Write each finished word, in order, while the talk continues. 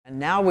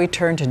Now we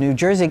turn to New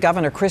Jersey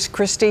Governor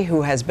Christie,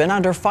 who has been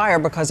under fire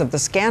because of the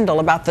scandal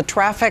about the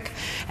traffic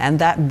and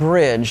that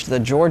bridge, the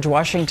George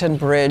Washington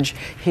Bridge,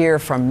 here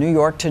from New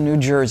York to New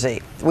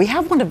Jersey. We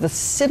have one of the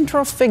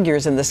central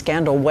figures in the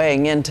scandal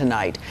weighing in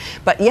tonight.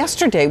 But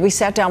yesterday we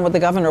sat down with the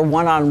governor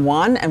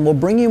one-on-one, and we'll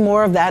bring you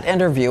more of that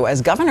interview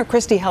as Governor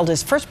Christie held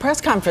his first press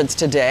conference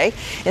today,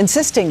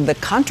 insisting the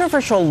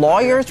controversial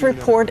lawyer's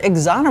report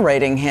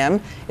exonerating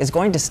him is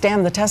going to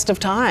stand the test of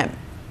time.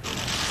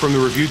 From the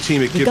review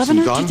team at Gibson Dunn.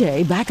 The governor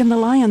today back in the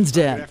Lion's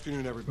Den,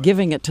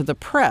 giving it to the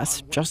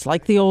press just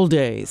like the old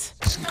days.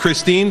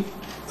 Christine,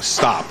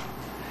 stop.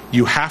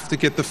 You have to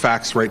get the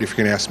facts right if you're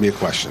going to ask me a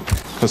question,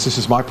 because this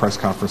is my press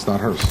conference,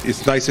 not hers.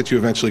 It's nice that you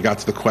eventually got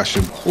to the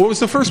question. What was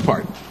the first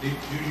part?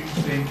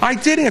 I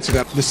did answer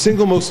that. The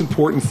single most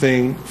important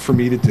thing for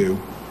me to do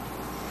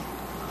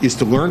is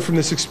to learn from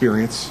this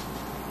experience,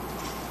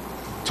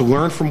 to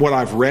learn from what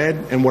I've read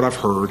and what I've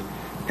heard,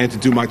 and to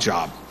do my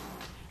job.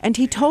 And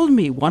he told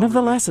me one of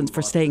the lessons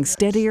for staying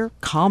steadier,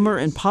 calmer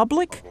in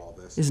public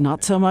is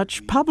not so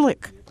much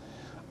public.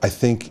 I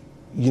think,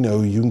 you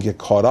can get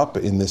caught up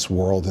in this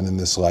world and in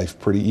this life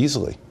pretty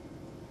easily,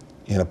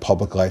 in a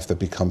public life that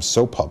becomes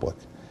so public.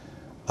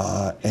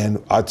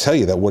 And I'll tell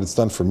you that what it's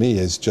done for me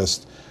is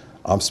just,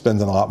 I'm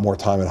spending a lot more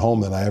time at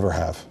home than I ever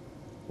have.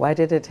 Why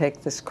did it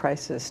take this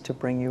crisis to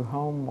bring you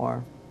home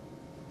more?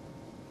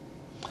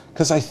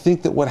 Because I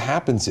think that what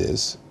happens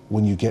is,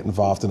 when you get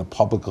involved in a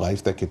public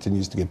life that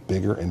continues to get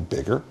bigger and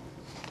bigger,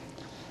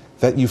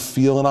 that you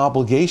feel an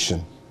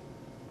obligation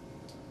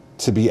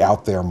to be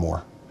out there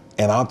more.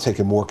 And I'm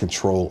taking more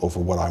control over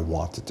what I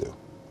want to do.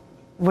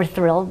 We're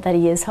thrilled that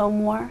he is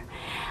home more.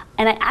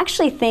 And I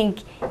actually think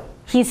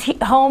he's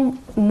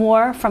home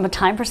more from a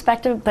time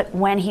perspective, but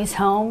when he's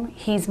home,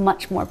 he's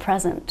much more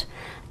present.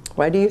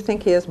 Why do you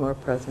think he is more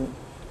present?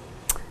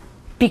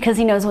 Because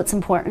he knows what's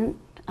important.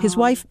 His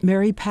wife,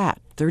 Mary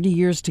Pat, 30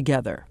 years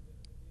together.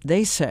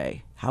 They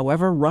say,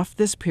 however rough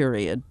this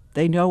period,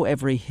 they know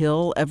every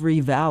hill, every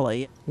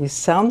valley. You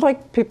sound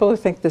like people who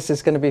think this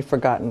is going to be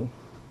forgotten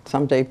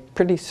someday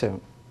pretty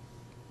soon.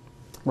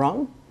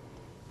 Wrong?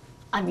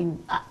 I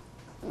mean,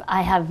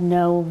 I have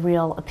no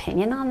real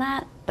opinion on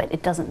that, but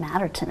it doesn't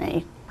matter to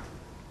me.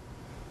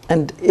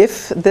 And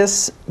if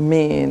this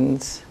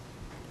means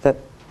that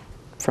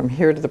from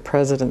here to the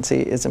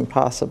presidency is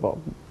impossible,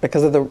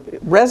 because of the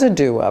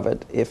residue of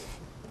it,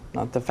 if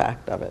not the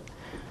fact of it.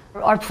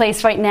 Our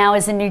place right now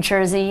is in New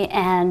Jersey,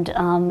 and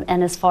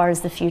as far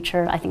as the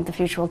future, I think the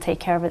future will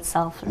take care of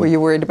itself. Were you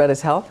worried about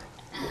his health?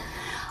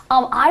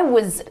 I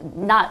was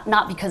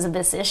not because of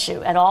this issue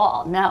at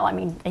all. No, I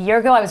mean, a year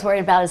ago I was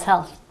worried about his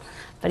health,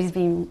 but he's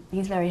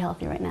very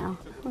healthy right now.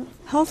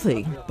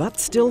 Healthy, but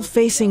still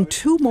facing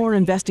 2 more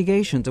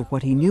investigations of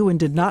what he knew and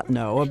did not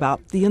know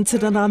about the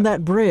incident on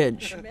that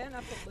bridge.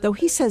 Though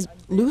he says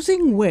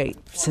losing weight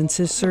since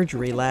his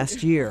surgery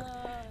last year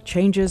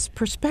changes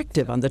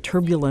perspective on the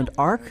turbulent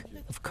arc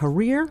of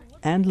career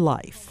and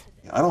life.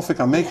 I don't think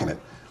I'm making it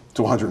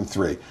to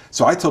 103.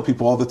 So I tell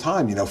people all the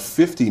time,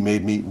 50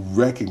 made me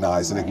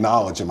recognize and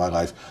acknowledge in my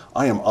life,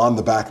 I am on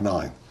the back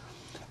 9.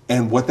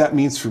 And what that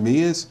means for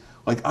me is,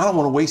 I don't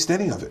want to waste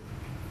any of it.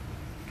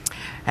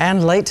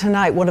 And late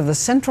tonight, one of the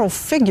central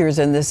figures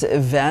in this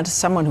event,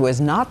 someone who has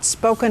not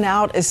spoken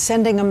out, is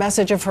sending a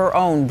message of her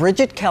own.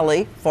 Bridget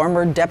Kelly,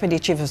 former Deputy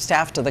Chief of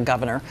Staff to the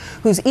governor,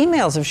 whose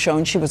emails have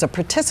shown she was a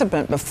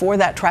participant before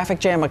that traffic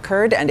jam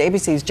occurred. And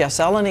ABC's Jeff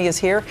Zeleny is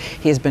here.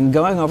 He has been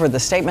going over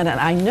the statement. And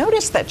I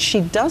noticed that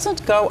she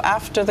doesn't go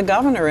after the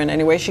governor in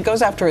any way. She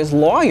goes after his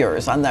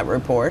lawyers on that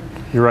report.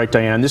 You're right,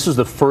 Diane. This is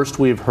the first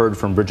we've heard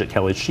from Bridget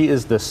Kelly. She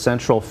is the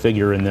central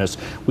figure in this.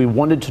 We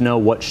wanted to know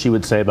what she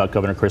would say about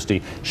Governor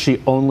Christie. She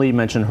only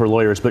mentioned her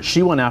lawyers, but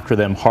she went after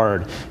them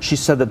hard. She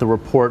said that the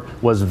report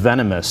was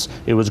venomous,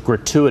 it was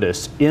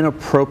gratuitous,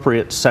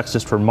 inappropriate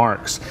sexist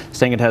remarks,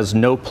 saying it has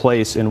no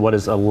place in what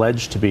is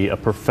alleged to be a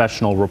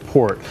professional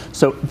report.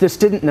 So this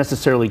didn't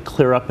necessarily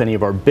clear up any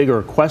of our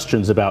bigger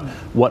questions about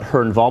what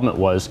her involvement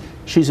was.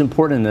 She's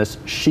important in this.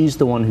 She's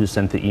the one who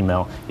sent the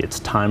email. It's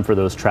time for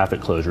those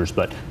traffic closures,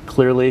 but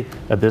clearly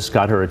this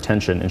got her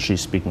attention and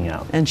she's speaking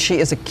out. And she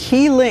is a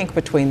key link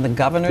between the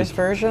governor's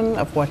version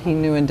of what he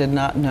knew and did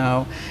not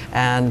know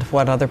and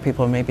what other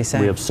people may be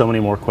saying. We have so many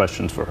more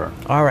questions for her.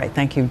 All right.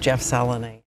 Thank you, Jeff Zeleny.